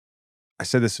I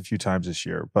said this a few times this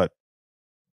year, but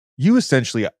you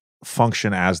essentially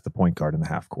function as the point guard in the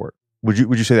half court. Would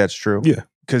you say that's true? Yeah.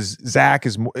 Because Zach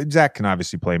can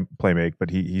obviously play make, but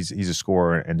he's a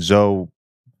scorer, and Zoe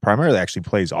primarily actually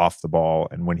plays off the ball.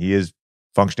 And when he is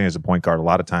functioning as a point guard, a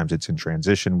lot of times it's in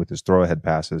transition with his throw ahead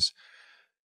passes.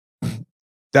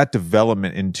 That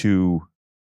development into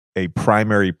a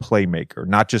primary playmaker,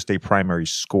 not just a primary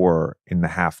scorer in the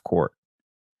half court.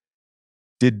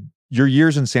 Did your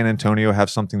years in San Antonio have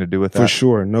something to do with that? For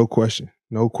sure, no question,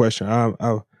 no question.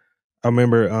 I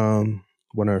remember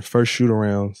one of our first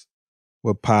shoot-arounds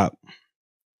with Pop.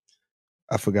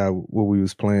 I forgot what we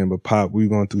was playing, but Pop, we were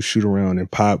going through shoot-around, and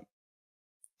Pop,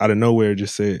 out of nowhere,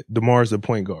 just said, DeMar's the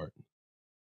point guard.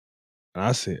 And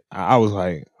I said, I was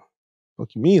like,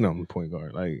 what you mean I'm the point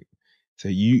guard? Like,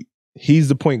 say he's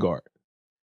the point guard.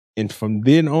 And from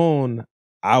then on,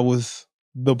 I was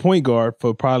the point guard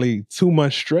for probably 2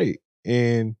 months straight.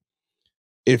 And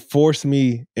it forced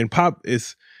me, and Pop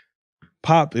is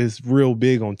real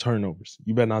big on turnovers.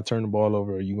 You better not turn the ball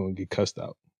over or you're going to get cussed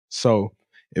out. So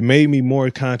it made me more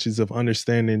conscious of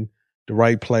understanding the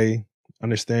right play,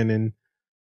 understanding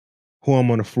who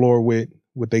I'm on the floor with,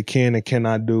 what they can and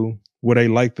cannot do, where they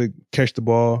like to catch the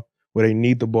ball, where they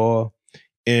need the ball.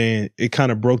 And it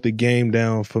kind of broke the game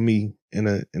down for me in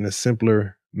a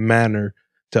simpler manner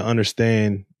to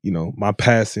understand, my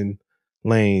passing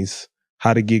lanes,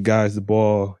 how to get guys the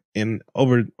ball. And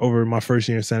over my first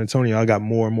year in San Antonio, I got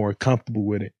more and more comfortable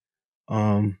with it.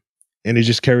 And it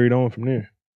just carried on from there.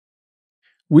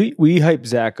 We hype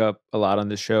Zach up a lot on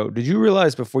this show. Did you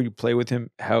realize before you play with him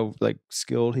how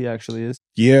skilled he actually is?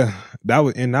 Yeah, that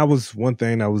was one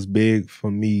thing that was big for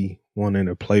me wanting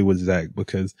to play with Zach,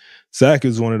 because Zach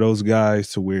is one of those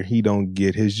guys to where he don't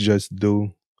get his just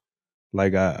due.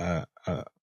 Like I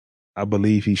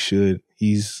believe he should.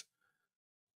 He's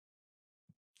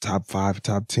top 5,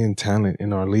 top 10 talent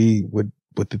in our league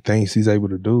with the things he's able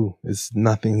to do. It's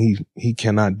nothing he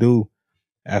cannot do.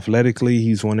 Athletically,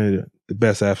 he's one of the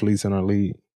best athletes in our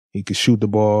league. He could shoot the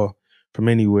ball from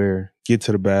anywhere, get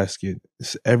to the basket.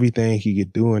 It's everything he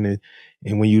could do in it.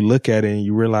 And when you look at it and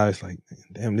you realize, like,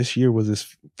 damn, this year was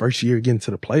his first year getting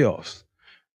to the playoffs,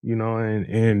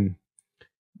 and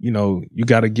you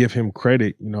got to give him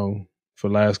credit, for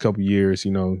the last couple of years,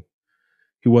 he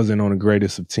wasn't on the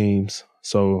greatest of teams.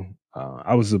 So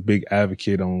I was a big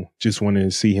advocate on just wanting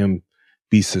to see him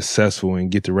be successful and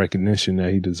get the recognition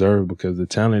that he deserved, because the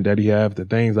talent that he have, the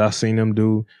things I've seen him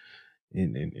do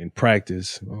in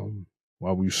practice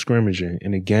while we were scrimmaging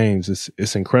in the games,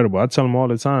 it's incredible. I tell him all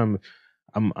the time,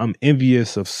 I'm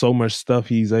envious of so much stuff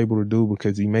he's able to do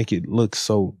because he make it look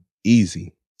so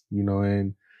easy,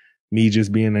 and me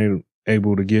just being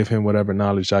able to give him whatever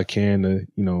knowledge I can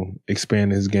to,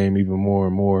 expand his game even more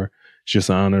and more. It's just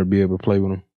an honor to be able to play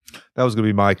with him. That was going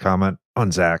to be my comment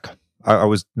on Zach. I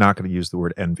was not going to use the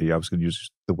word envy. I was going to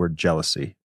use the word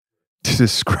jealousy to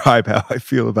describe how I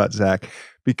feel about Zach,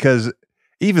 because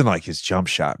even his jump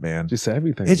shot, man, just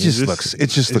everything. It just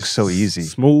looks so easy,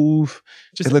 smooth.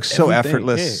 It looks so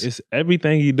effortless. Yeah, it's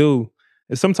everything you do.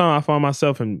 And sometimes I find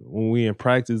myself, when we in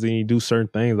practice and you do certain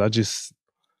things,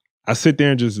 I sit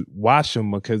there and just watch him,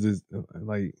 because it's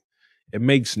like, it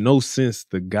makes no sense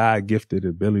the God gifted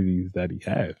abilities that he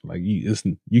has. Like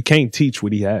you can't teach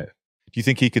what he has. Do you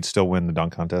think he could still win the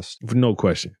dunk contest? No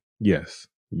question. Yes.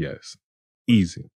 Easy.